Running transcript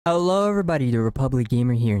Hello everybody,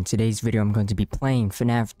 TheRepublicGamer here. In today's video, I'm going to be playing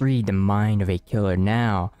FNAF 3, The Mind of a Killer.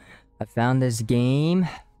 Now, I found this game,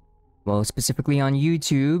 well, specifically on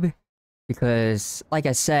YouTube, because, like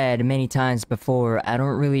I said many times before, I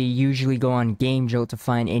don't really usually go on GameJolt to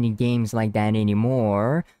find any games like that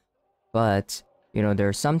anymore. But, you know, there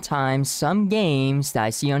are sometimes some games that I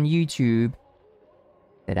see on YouTube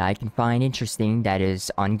that I can find interesting that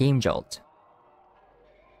is on GameJolt.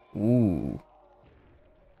 Ooh.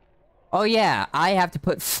 Oh yeah, I have to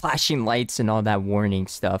put flashing lights and all that warning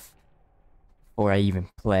stuff before I even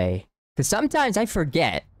play. Because sometimes I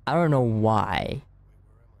forget. I don't know why.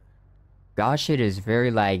 Gosh, it is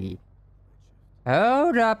very laggy.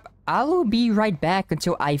 Hold up. I'll be right back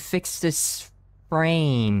until I fix this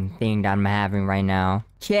frame thing that I'm having right now.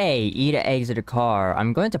 Okay, eat an exit the car.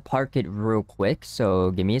 I'm going to park it real quick,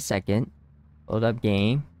 so give me a second. Hold up,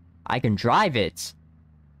 game. I can drive it.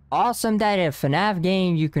 Awesome that in a FNAF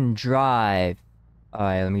game you can drive.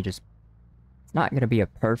 Alright, let me just... It's not gonna be a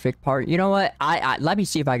perfect park. You know what? let me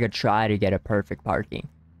see if I could try to get a perfect parking.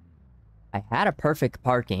 I had a perfect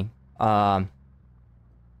parking. Slow.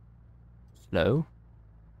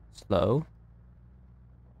 Slow.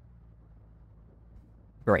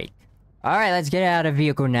 Brake. Alright, let's get out of the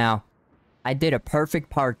vehicle now. I did a perfect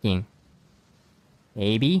parking.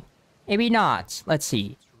 Maybe? Maybe not. Let's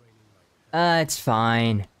see. It's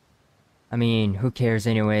fine. I mean, who cares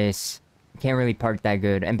anyways? Can't really park that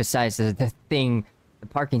good. And besides, the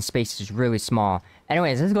parking space is really small.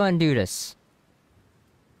 Anyways, let's go ahead and do this.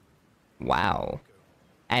 Wow.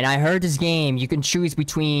 And I heard this game, you can choose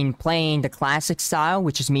between playing the classic style,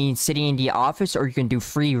 which just means sitting in the office, or you can do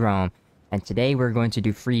free roam. And today we're going to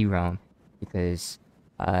do free roam. Because,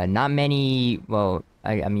 not many, well,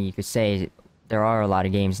 I mean, you could say there are a lot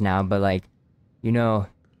of games now, but like, you know...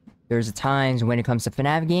 There's times when it comes to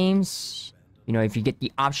FNAF games, you know, if you get the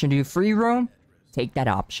option to do free roam, take that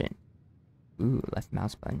option. Ooh, left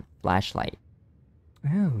mouse button. Flashlight.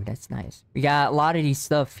 Oh, that's nice. We got a lot of these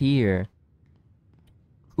stuff here.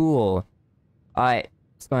 Cool. Alright,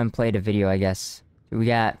 let's go ahead and play the video, I guess. So we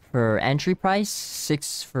got, for entry price,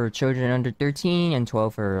 6 for children under 13 and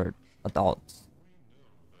 12 for adults.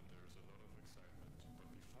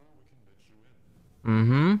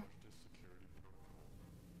 Mm-hmm.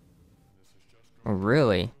 Oh,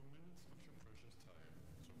 really?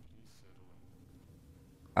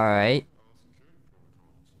 Alright.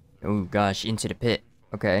 Oh gosh, into the pit.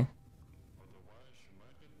 Okay.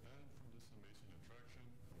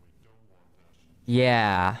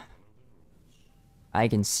 Yeah. I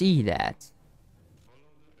can see that.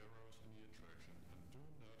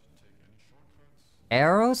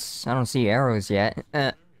 Arrows? I don't see arrows yet.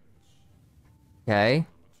 Okay.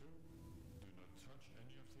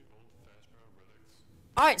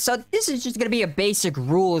 Alright, so this is just gonna be a basic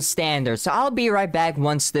rule standard, so I'll be right back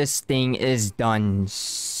once this thing is done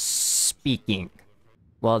speaking.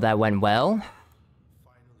 Well, that went well.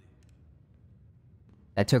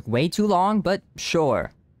 That took way too long, but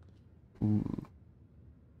sure. Ooh.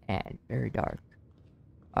 And very dark.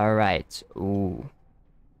 Alright, ooh.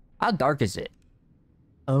 How dark is it?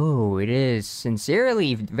 Oh, it is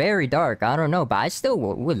sincerely very dark. I don't know, but I still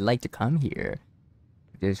would like to come here.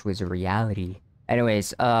 If this was a reality.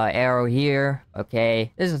 Anyways, arrow here.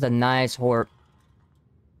 Okay, this is a nice horror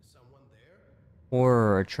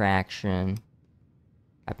attraction.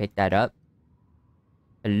 I picked that up.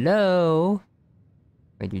 Hello?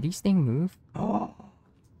 Wait, do these things move? Oh,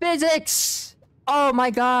 physics! Oh my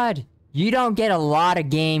god! You don't get a lot of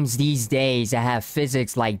games these days that have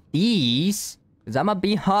physics like these. Cause I'm gonna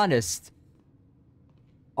be honest.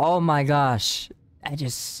 Oh my gosh.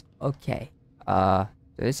 Okay.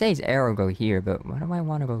 So it says arrow go here, but what do I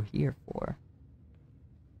want to go here for?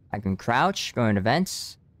 I can crouch, go into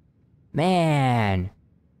vents. Man!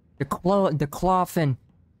 The cloth and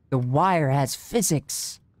the wire has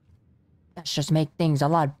physics. Let's just make things a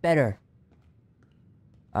lot better.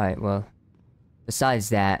 Alright, well. Besides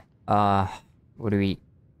that, what do we...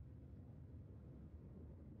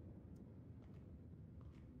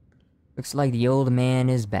 Looks like the old man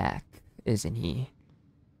is back, isn't he?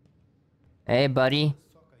 Hey, buddy.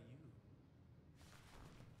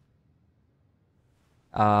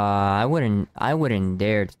 I wouldn't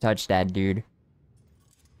dare to touch that dude.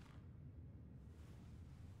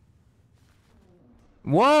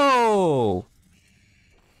 Whoa!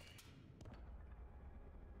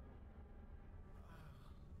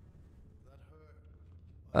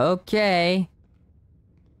 Okay.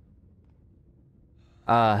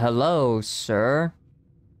 Hello, sir.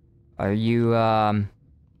 Are you,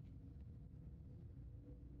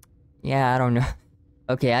 Yeah, I don't know.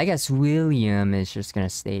 Okay, I guess William is just gonna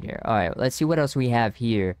stay there. Alright, let's see what else we have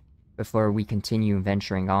here before we continue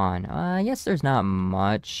venturing on. I guess there's not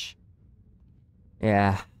much.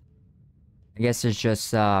 Yeah. I guess there's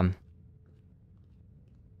just, Yep.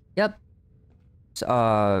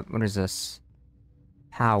 What is this?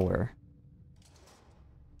 Power.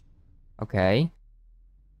 Okay.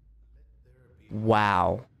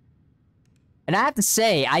 Wow. And I have to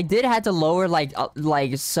say, I did have to lower, like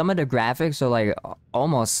some of the graphics, or, like,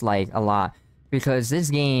 almost, like, a lot. Because this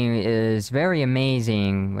game is very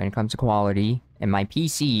amazing when it comes to quality. And my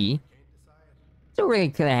PC still really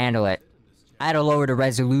couldn't handle it. I had to lower the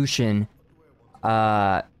resolution.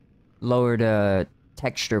 Lower the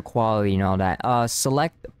texture quality and all that.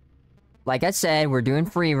 Select... Like I said, we're doing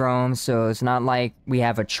free roam, so it's not like we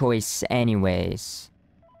have a choice anyways.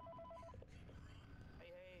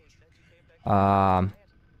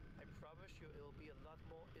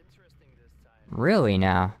 Really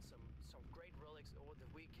now?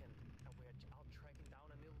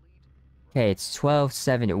 Okay, it's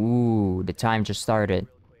 12:07. Ooh, the time just started.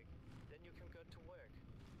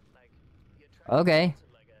 Okay.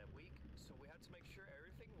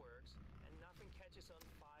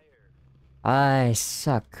 I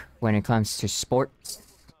suck when it comes to sports.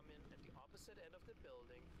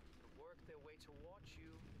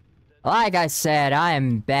 Like I said, I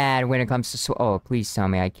am bad when it comes to oh, please tell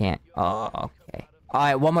me I can't. Oh, okay.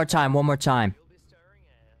 Alright, one more time, one more time.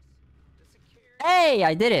 Hey,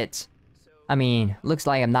 I did it! I mean, looks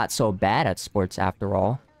like I'm not so bad at sports after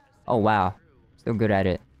all. Oh, wow. Still good at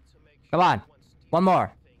it. Come on. One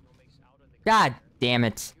more. God damn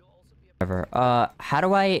it. Whatever. How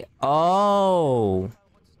do I... Oh.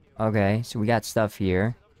 Okay, so we got stuff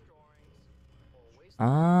here.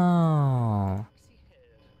 Oh.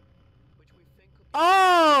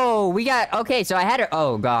 Oh! We got... Okay, so I had it...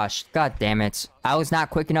 Oh, gosh. God damn it. I was not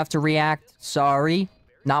quick enough to react. Sorry.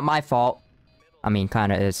 Not my fault. I mean,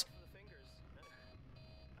 kinda is.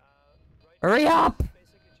 Hurry up!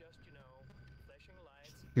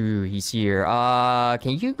 Ooh, he's here.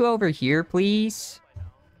 Can you go over here, please?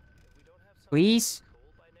 Please?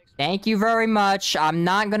 Thank you very much. I'm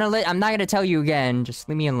not gonna tell you again. Just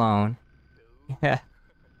leave me alone. Yeah.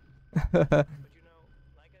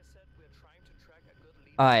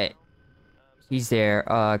 Alright. He's there.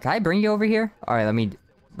 Can I bring you over here? Alright, let me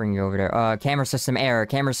bring you over there. Camera system error.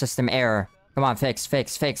 Camera system error. Come on, fix.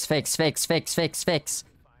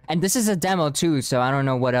 And this is a demo too, so I don't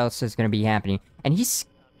know what else is gonna be happening. And he's,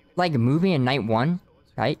 like, moving in night 1.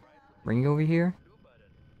 Right? Bring you over here.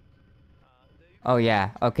 Oh, yeah.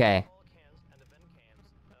 Okay.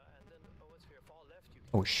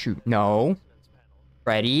 Oh, shoot. No.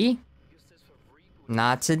 Ready?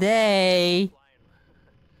 Not today.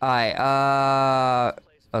 Alright,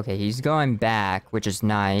 okay, he's going back, which is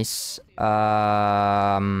nice.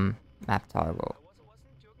 Map toggle.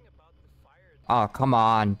 Oh, come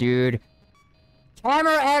on, dude.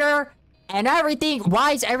 Camera error and everything.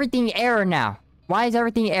 Why is everything error now? Why is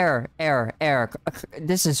everything error? Error.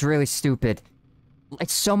 This is really stupid. Like,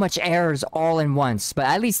 so much errors all in once. But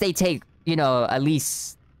at least they take, you know, at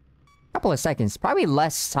least a couple of seconds. Probably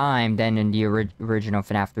less time than in the original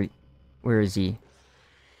FNAF 3. Where is he?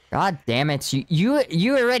 God damn it. You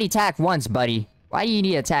already attacked once, buddy. Why do you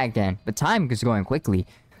need to attack then? But time is going quickly.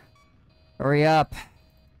 Hurry up.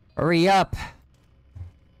 Hurry up.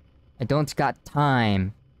 I don't got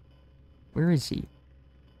time. Where is he?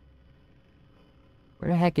 Where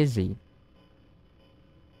the heck is he?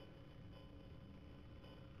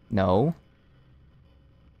 No.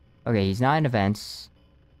 Okay, he's not in events.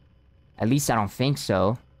 At least I don't think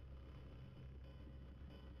so.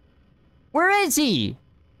 Where is he?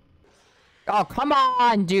 Oh, come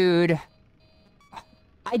on, dude.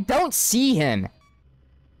 I don't see him.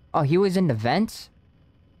 Oh, he was in the vent?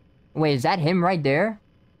 Wait, is that him right there?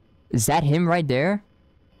 Is that him right there?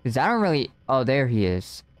 Because I don't really... Oh, there he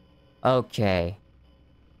is. Okay.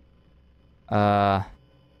 I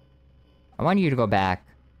want you to go back.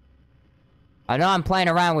 I know I'm playing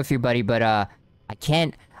around with you, buddy, but, I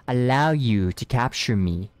can't allow you to capture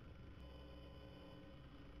me.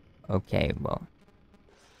 Okay, well...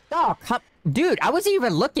 Oh, dude, I wasn't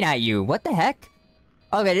even looking at you. What the heck?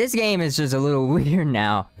 Okay, this game is just a little weird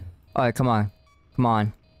now. Alright, come on. Come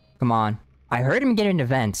on. Come on. I heard him get into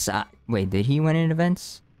vents. Wait, did he win into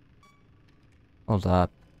vents? Hold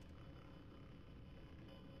up.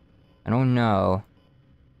 I don't know.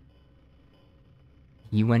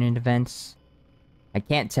 He went into vents? I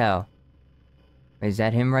can't tell. Is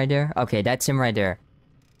that him right there? Okay, that's him right there.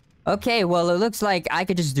 Okay, well, it looks like I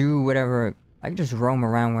could just do whatever... I could just roam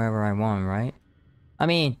around wherever I want, right? I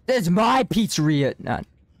mean, this is my pizzeria. Not.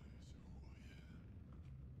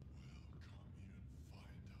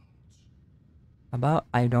 How about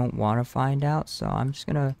I don't want to find out, so I'm just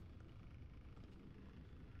gonna...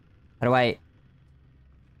 How do I...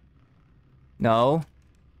 No.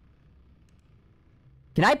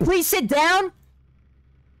 Can I please sit down?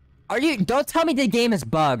 Are you... Don't tell me the game is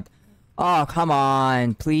bugged. Oh, come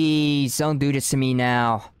on. Please, don't do this to me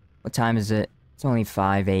now. What time is it? It's only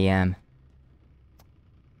 5 a.m.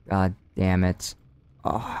 God damn it.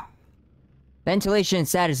 Oh. Ventilation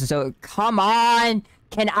status is so... Come on!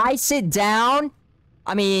 Can I sit down?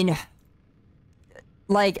 I mean...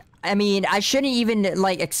 Like, I shouldn't even,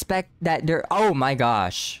 like, expect that there... Oh my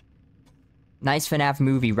gosh. Nice FNAF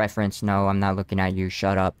movie reference. No, I'm not looking at you.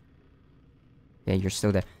 Shut up. Yeah, you're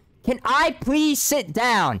still there. Can I please sit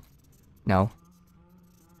down? No.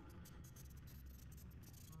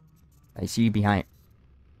 I see you behind.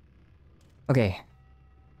 Okay.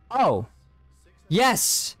 Oh.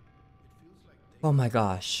 Yes! Oh my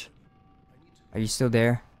gosh. Are you still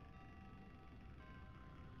there?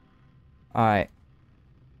 Alright.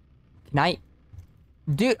 Can I...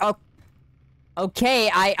 Dude, oh... Okay,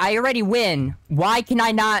 I already win. Why can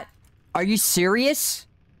I not... Are you serious?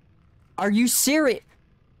 Are you serious?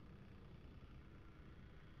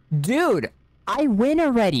 Dude, I win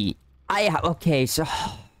already. Okay, so...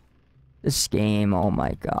 This game, oh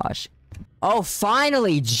my gosh. Oh,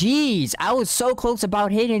 finally! Jeez! I was so close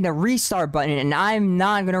about hitting the restart button, and I'm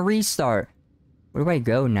not gonna restart. Where do I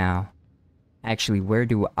go now? Actually, where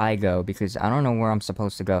do I go? Because I don't know where I'm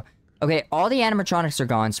supposed to go. Okay, all the animatronics are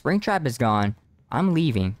gone. Springtrap is gone. I'm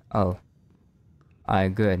leaving. Oh.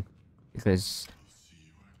 Alright, good. Because...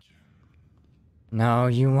 No,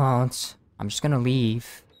 you won't. I'm just gonna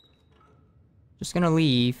leave. Just gonna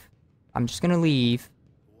leave. I'm just gonna leave.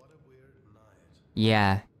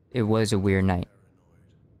 Yeah, it was a weird night.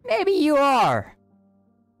 Maybe you are.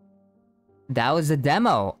 That was a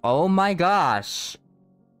demo. Oh my gosh.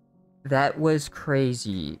 That was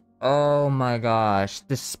crazy. Oh my gosh.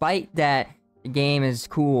 Despite that the game is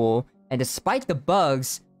cool, and despite the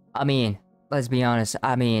bugs, I mean, let's be honest,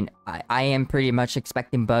 I am pretty much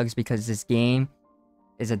expecting bugs because this game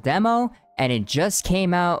is a demo, and it just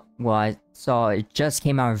came out, well, I saw it just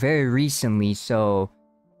came out very recently, so,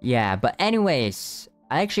 yeah. But anyways,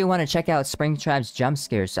 I actually want to check out Springtrap's jump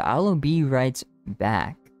scare, so I'll be right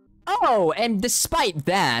back. Oh, and despite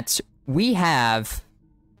that, we have...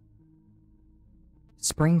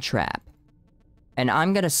 Springtrap. And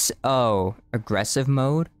I'm gonna oh, aggressive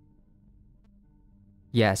mode?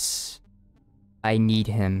 Yes. I need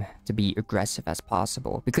him to be aggressive as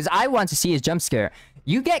possible. Because I want to see his jump scare.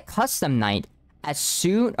 You get custom night as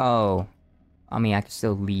soon... Oh. I mean, I can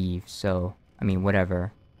still leave, so... I mean,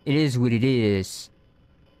 whatever. It is what it is.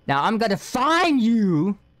 Now, I'm gonna find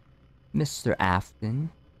you! Mr. Afton.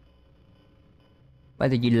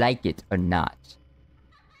 Whether you like it or not.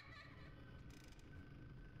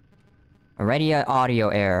 Already an audio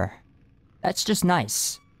error. That's just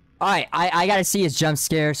nice. Alright, I gotta see his jump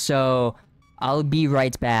scare, so... I'll be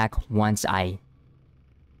right back once I...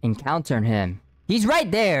 encounter him. He's right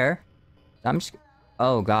there! I'm just...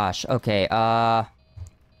 Oh gosh, okay,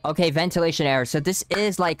 okay, ventilation error. So this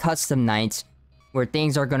is like custom nights, where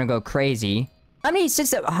things are gonna go crazy. How many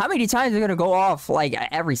times are gonna go off, like,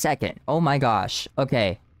 every second? Oh my gosh.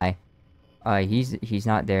 Okay. He's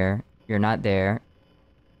not there. You're not there.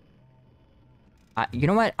 You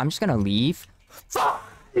know what? I'm just gonna leave. Fuck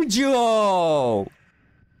you!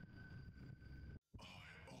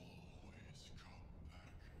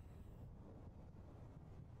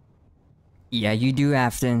 Yeah, you do,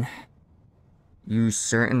 Afton. You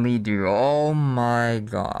certainly do. Oh my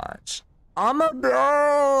gosh. I'm a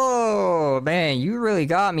bro! Man, you really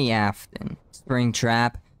got me, Afton.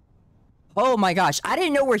 Springtrap. Oh my gosh, I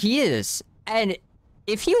didn't know where he is. And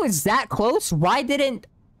if he was that close, why didn't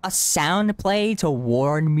a sound play to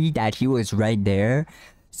warn me that he was right there?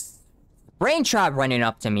 Springtrap running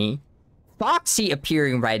up to me. Foxy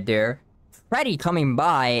appearing right there. Freddy coming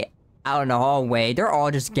by out in the hallway. They're all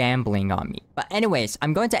just gambling on me. But anyways,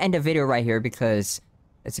 I'm going to end the video right here because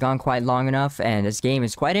it's gone quite long enough and this game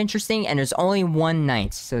is quite interesting and there's only one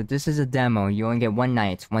night. So this is a demo. You only get one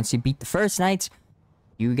night. Once you beat the first night,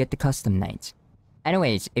 you get the custom night.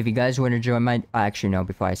 Anyways, if you guys want to join my... actually, no,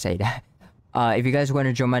 before I say that. If you guys want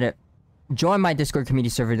to join my Discord community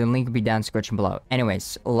server, the link will be down in the description below.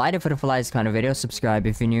 Anyways, like it for the this kind of video, subscribe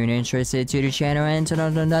if you're new and interested to the channel, and turn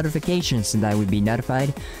on the notifications so that I would be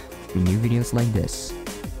notified for new videos like this.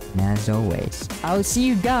 And as always, I'll see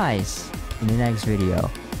you guys in the next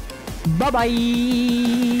video.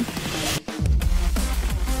 Bye-bye!